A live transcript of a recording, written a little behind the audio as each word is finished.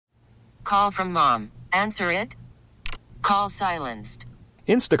Call from mom. Answer it. Call silenced.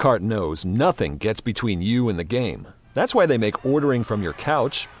 Instacart knows nothing gets between you and the game. That's why they make ordering from your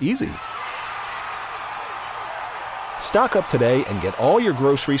couch easy. Stock up today and get all your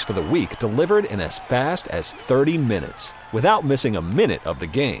groceries for the week delivered in as fast as 30 minutes without missing a minute of the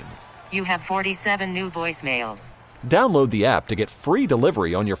game. You have 47 new voicemails. Download the app to get free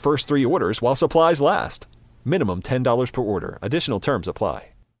delivery on your first 3 orders while supplies last. Minimum $10 per order. Additional terms apply.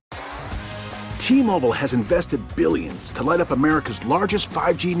 T-Mobile has invested billions to light up America's largest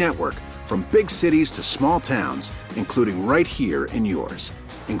 5G network, from big cities to small towns, including right here in yours.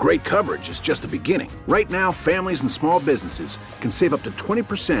 And great coverage is just the beginning. Right now, families and small businesses can save up to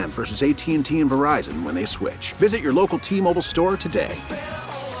 20% versus AT&T and Verizon when they switch. Visit your local T-Mobile store today.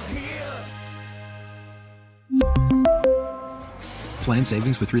 Plan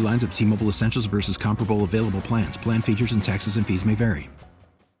savings with 3 lines of T-Mobile Essentials versus comparable available plans. Plan features and taxes and fees may vary.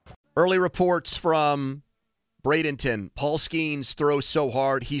 Early reports from Bradenton. Paul Skenes throws so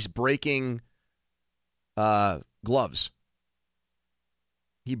hard he's breaking gloves.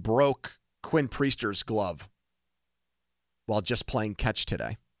 He broke Quinn Priester's glove while just playing catch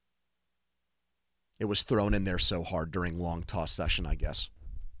today. It was thrown in there so hard during long toss session, I guess.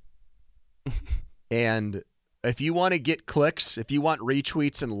 And if you want to get clicks, if you want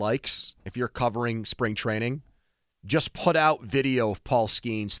retweets and likes, if you're covering spring training, just put out video of Paul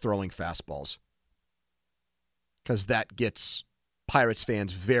Skenes throwing fastballs. Because that gets Pirates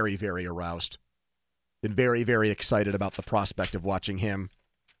fans very, very aroused. Been very, very excited about the prospect of watching him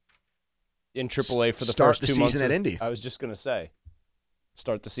in AAA for the start first 2 months. Season at Indy. I was just going to say,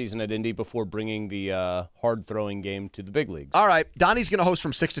 start the season at Indy before bringing the hard-throwing game to the big leagues. All right, Donnie's going to host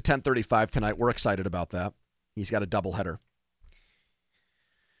from 6 to 10:35 tonight. We're excited about that. He's got a doubleheader.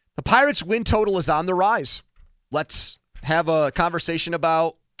 The Pirates' win total is on the rise. Let's have a conversation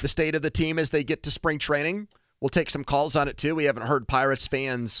about the state of the team as they get to spring training. We'll take some calls on it, too. We haven't heard Pirates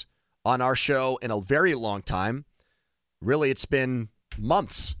fans on our show in a very long time. Really, it's been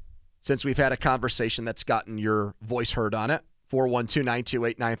months since we've had a conversation that's gotten your voice heard on it.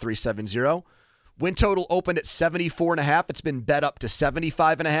 412-928-9370. Win total opened at 74.5. It's been bet up to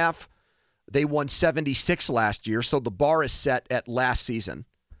 75.5. They won 76 last year, so the bar is set at last season.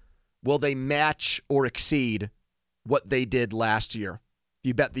 Will they match or exceed what they did last year? If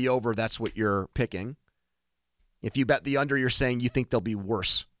you bet the over, that's what you're picking. If you bet the under, you're saying you think they'll be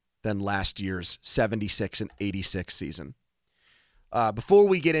worse than last year's 76 and 86 season. Before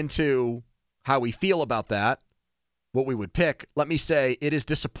we get into how we feel about that, what we would pick, let me say it is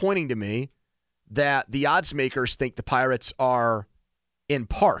disappointing to me that the odds makers think the Pirates are in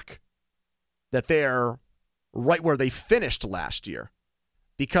park, that they're right where they finished last year.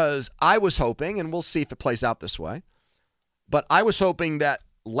 Because I was hoping, and we'll see if it plays out this way, but I was hoping that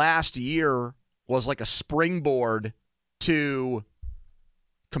last year was like a springboard to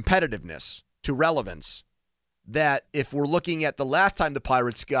competitiveness, to relevance. That if we're looking at the last time the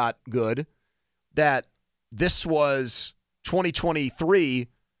Pirates got good, that this was 2023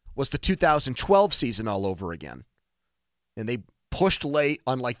 was the 2012 season all over again. And they pushed late,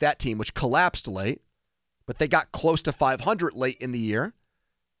 unlike that team, which collapsed late, but they got close to 500 late in the year.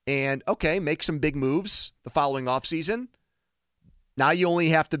 And, okay, make some big moves the following offseason. Now you only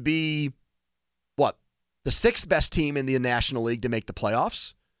have to be, the 6th best team in the National League to make the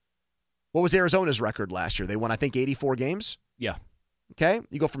playoffs. What was Arizona's record last year? They won, I think, 84 games? Yeah. Okay,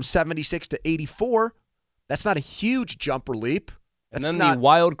 you go from 76 to 84. That's not a huge jump or leap. And then the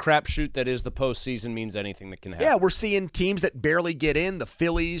wild crapshoot that is the postseason means anything that can happen. Yeah, we're seeing teams that barely get in. The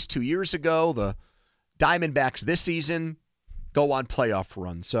Phillies 2 years ago, the Diamondbacks this season go on playoff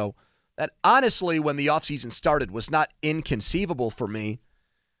runs. So that honestly, when the offseason started, was not inconceivable for me.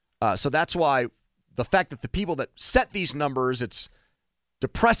 So that's why the fact that the people that set these numbers, it's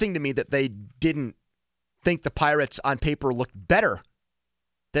depressing to me that they didn't think the Pirates on paper looked better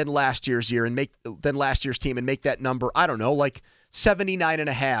than last year's year and than last year's team and make that number, I don't know, like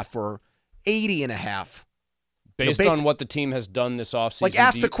 79.5 or 80.5. Based on what the team has done this offseason. Like,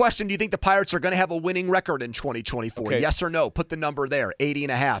 ask the question, do you think the Pirates are going to have a winning record in 2024? Okay. Yes or no? Put the number there,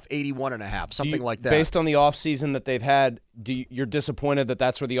 80.5, 81.5, something like that. Based on the offseason that they've had, you're disappointed that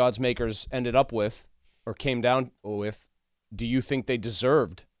that's where the odds makers ended up with or came down with. Do you think they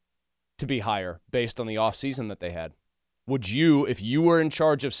deserved to be higher based on the offseason that they had? Would you, if you were in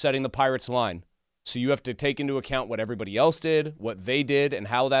charge of setting the Pirates line, so you have to take into account what everybody else did, what they did, and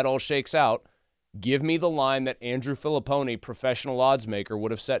how that all shakes out, give me the line that Andrew Filippone, professional odds maker,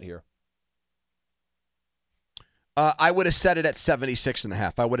 would have set here. I would have set it at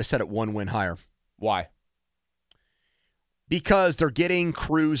 76.5. I would have set it 1 win higher. Why? Because they're getting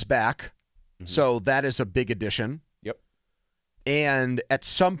Cruz back. So that is a big addition. Yep. And at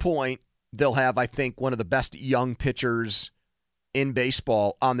some point, they'll have, I think, one of the best young pitchers in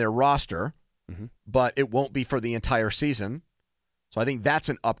baseball on their roster, but it won't be for the entire season. So I think that's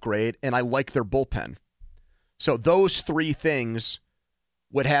an upgrade, and I like their bullpen. So those three things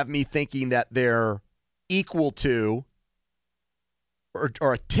would have me thinking that they're equal to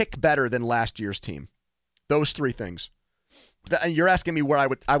or a tick better than last year's team. Those three things. And you're asking me where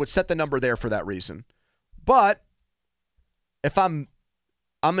I would set the number there for that reason. But if I'm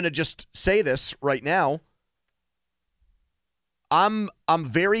going to just say this right now, I'm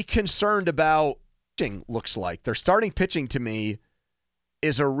very concerned about pitching. Looks like their starting pitching to me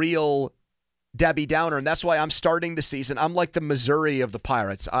is a real Debbie Downer, and that's why I'm starting the season. I'm like the Missouri of the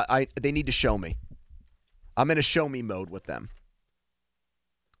Pirates. They need to show me. I'm in a show me mode with them.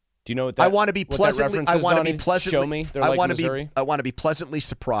 Do you know what that? I want to be pleasantly. I want to be pleasantly. Show me. They're like Missouri. I want to be pleasantly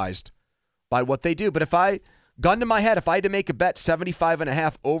surprised by what they do. But if I, gun to my head, if I had to make a bet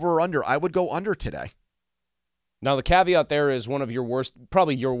 75.5 over or under, I would go under today. Now the caveat there is one of your worst,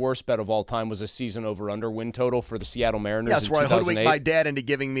 probably your worst bet of all time was a season over under win total for the Seattle Mariners. Yes, in where 2008. I hoodwinked my dad into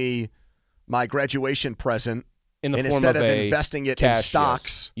giving me my graduation present in the form instead of investing it cash, in stocks.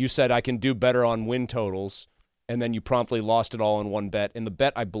 Yes. You said I can do better on win totals. And then you promptly lost it all in one bet. And the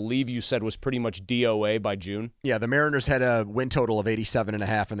bet, I believe you said, was pretty much DOA by June. Yeah, the Mariners had a win total of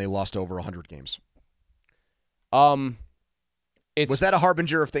 87.5, and they lost over 100 games. Was that a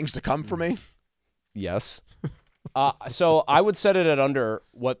harbinger of things to come for me? Yes. So I would set it at under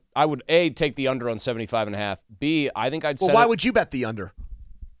what I would, A, take the under on 75.5. B, I think I'd set Well, why would you bet the under?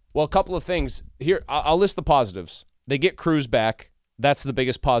 Well, a couple of things. Here, I'll list the positives. They get Cruz back. That's the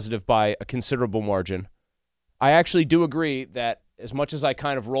biggest positive by a considerable margin. I actually do agree that as much as I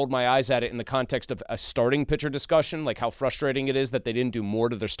kind of rolled my eyes at it in the context of a starting pitcher discussion, like how frustrating it is that they didn't do more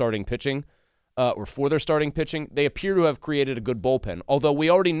to their starting pitching or for their starting pitching, they appear to have created a good bullpen. Although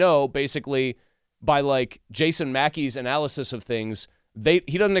we already know, basically, by like Jason Mackey's analysis of things,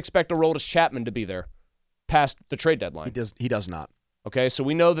 he doesn't expect Aroldis Chapman to be there past the trade deadline. He does not. Okay, so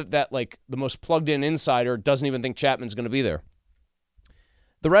we know that like the most plugged-in insider doesn't even think Chapman's going to be there.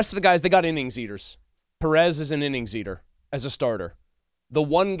 The rest of the guys, they got innings eaters. Perez is an innings eater as a starter. The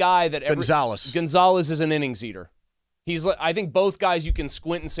one guy that Gonzalez is an innings eater. I think both guys you can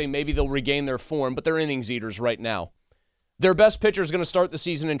squint and say maybe they'll regain their form, but they're innings eaters right now. Their best pitcher is going to start the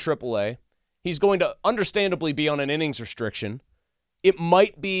season in AAA. He's going to understandably be on an innings restriction. It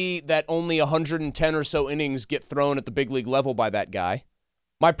might be that only 110 or so innings get thrown at the big league level by that guy.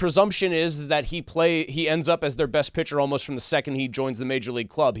 My presumption is that he ends up as their best pitcher almost from the second he joins the major league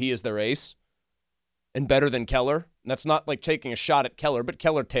club. He is their ace. And better than Keller. And that's not like taking a shot at Keller, but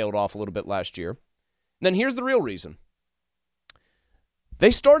Keller tailed off a little bit last year. And then here's the real reason.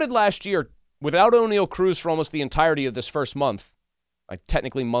 They started last year without O'Neal Cruz for almost the entirety of this first month. Like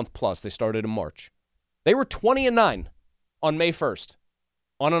technically month plus. They started in March. They were 20-9 on May 1st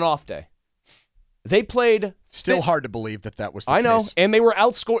on an off day. They played. Still hard to believe that was the case. I know. And they were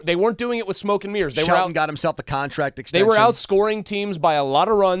outscored. They weren't doing it with smoke and mirrors. Shelton got himself a contract extension. They were outscoring teams by a lot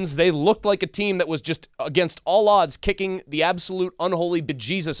of runs. They looked like a team that was just against all odds kicking the absolute unholy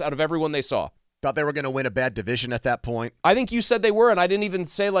bejesus out of everyone they saw. Thought they were going to win a bad division at that point. I think you said they were, and I didn't even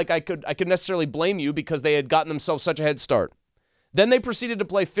say like I could necessarily blame you because they had gotten themselves such a head start. Then they proceeded to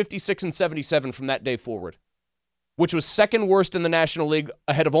play 56-77 from that day forward, which was second worst in the National League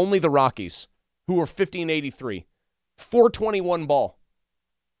ahead of only the Rockies, who were 50-83. 421 ball.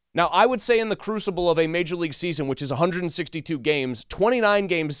 Now, I would say in the crucible of a major league season, which is 162 games, 29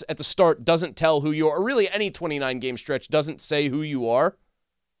 games at the start doesn't tell who you are, or really any 29-game stretch doesn't say who you are.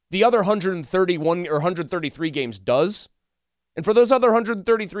 The other 131 or 133 games does. And for those other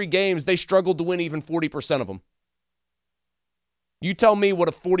 133 games, they struggled to win even 40% of them. You tell me what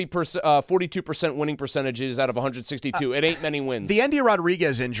a 42% winning percentage is out of 162. It ain't many wins. The Andy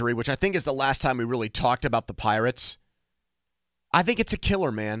Rodriguez injury, which I think is the last time we really talked about the Pirates, I think it's a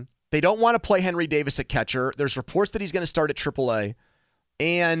killer, man. They don't want to play Henry Davis at catcher. There's reports that he's going to start at AAA.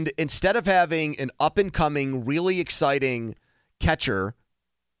 And instead of having an up-and-coming, really exciting catcher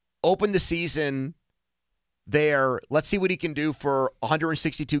open the season there, let's see what he can do for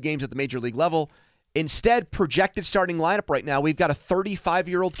 162 games at the major league level. Instead, projected starting lineup right now, we've got a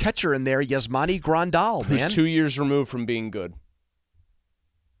 35-year-old catcher in there, Yasmani Grandal, man. Who's 2 years removed from being good.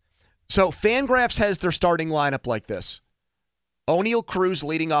 So Fangraphs has their starting lineup like this. O'Neal Cruz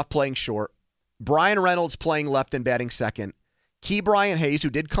leading off playing short. Brian Reynolds playing left and batting second. Key Brian Hayes, who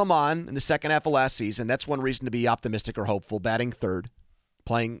did come on in the second half of last season. That's one reason to be optimistic or hopeful. Batting third.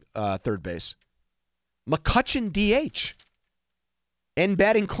 Playing third base. McCutchen DH. And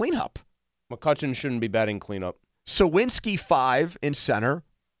batting cleanup. McCutchen shouldn't be batting cleanup. Sawinski 5 in center,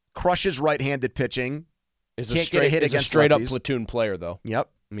 crushes right-handed pitching. Can't get a hit against straight-up lefties. platoon player, though. Yep.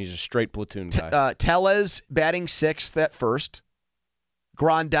 I mean, he's a straight platoon guy. Tellez batting 6th at first.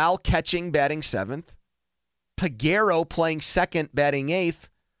 Grandal catching, batting 7th. Peguero playing 2nd, batting 8th.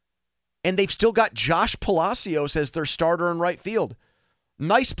 And they've still got Josh Palacios as their starter in right field.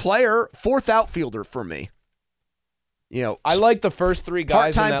 Nice player, 4th outfielder for me. You know, I like the first 3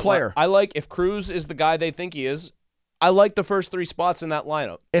 guys in part-time that player. I like if Cruz is the guy they think he is. I like the first 3 spots in that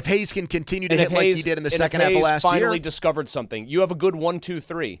lineup. If Hayes can continue to hit like he did in the second half of last year, year, finally discovered something. You have a good 1, 2,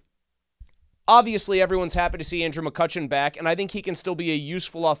 3. Obviously, everyone's happy to see Andrew McCutchen back, and I think he can still be a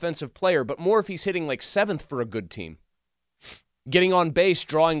useful offensive player, but more if he's hitting like 7th for a good team. Getting on base,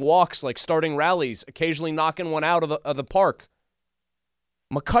 drawing walks, like starting rallies, occasionally knocking one out of the park.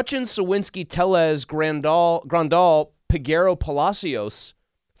 McCutchen, Sawinski, Tellez, Grandal, Peguero, Palacios,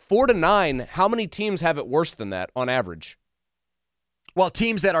 4-9. How many teams have it worse than that on average? Well,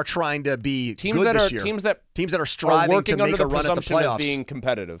 teams that are trying to be good this year. Teams that are striving to make a run at the playoffs. Of being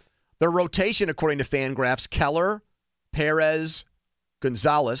competitive. Their rotation, according to Fangraphs, Keller, Perez,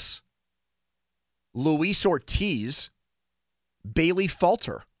 Gonzalez, Luis Ortiz, Bailey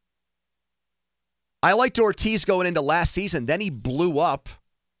Falter. I liked Ortiz going into last season. Then he blew up.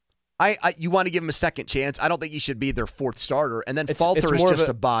 You want to give him a second chance. I don't think he should be their 4th starter. And then Falter is just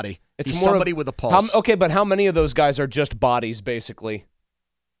a body. He's somebody with a pulse. Okay, but how many of those guys are just bodies, basically?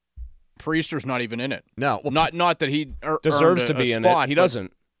 Priester's not even in it. No. Well, not that he deserves to be in it. He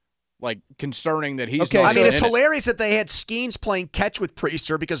doesn't. Like, concerning that he's okay, not I mean, it's in hilarious that they had Skenes playing catch with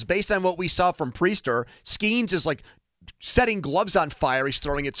Priester because based on what we saw from Priester, Skenes is like setting gloves on fire. He's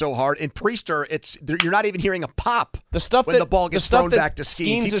throwing it so hard. In Priester, you're not even hearing a pop when the ball gets thrown back to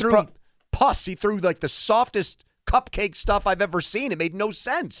Skenes. He threw pus. He threw like the softest cupcake stuff I've ever seen. It made no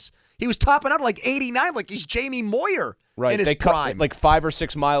sense. He was topping out like 89, like he's Jamie Moyer in his prime. Like 5 or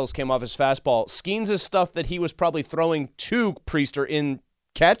 6 miles came off his fastball. Skenes' stuff that he was probably throwing to Priester in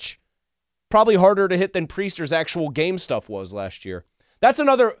catch, probably harder to hit than Priester's actual game stuff was last year. That's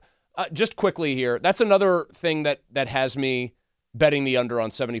another, just quickly here, that's another thing that has me betting the under on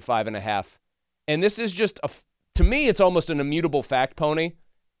 75.5. And this is just, to me, it's almost an immutable fact, Pony.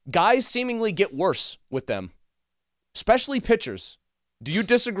 Guys seemingly get worse with them, especially pitchers. Do you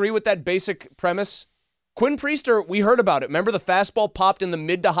disagree with that basic premise? Quinn Priester, we heard about it. Remember the fastball popped in the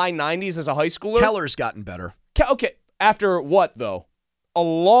mid to high 90s as a high schooler? Keller's gotten better. Okay, after what, though? A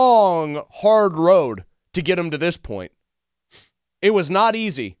long, hard road to get him to this point. It was not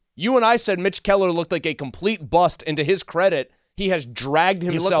easy. You and I said Mitch Keller looked like a complete bust, and to his credit, he has dragged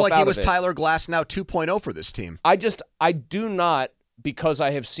himself out of it. He looked like he was Tyler Glasnow 2.0 for this team. I do not, because I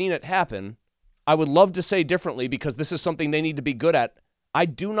have seen it happen, I would love to say differently because this is something they need to be good at. I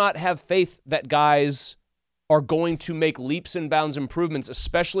do not have faith that guys are going to make leaps and bounds improvements,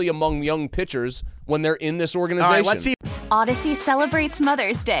 especially among young pitchers when they're in this organization. All right, let's see. Odyssey celebrates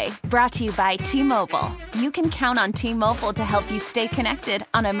Mother's Day, brought to you by T-Mobile. You can count on T-Mobile to help you stay connected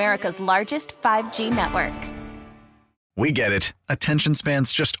on America's largest 5G network. We get it. Attention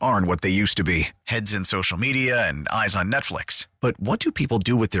spans just aren't what they used to be. Heads in social media and eyes on Netflix. But what do people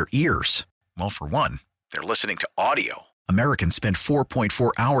do with their ears? Well, for one, they're listening to audio. Americans spend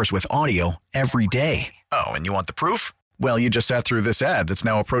 4.4 hours with audio every day. Oh, and you want the proof? Well, you just sat through this ad that's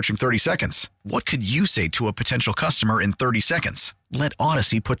now approaching 30 seconds. What could you say to a potential customer in 30 seconds? Let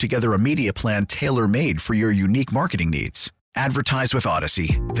Odyssey put together a media plan tailor-made for your unique marketing needs. Advertise with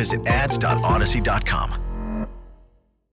Odyssey. Visit ads.odyssey.com.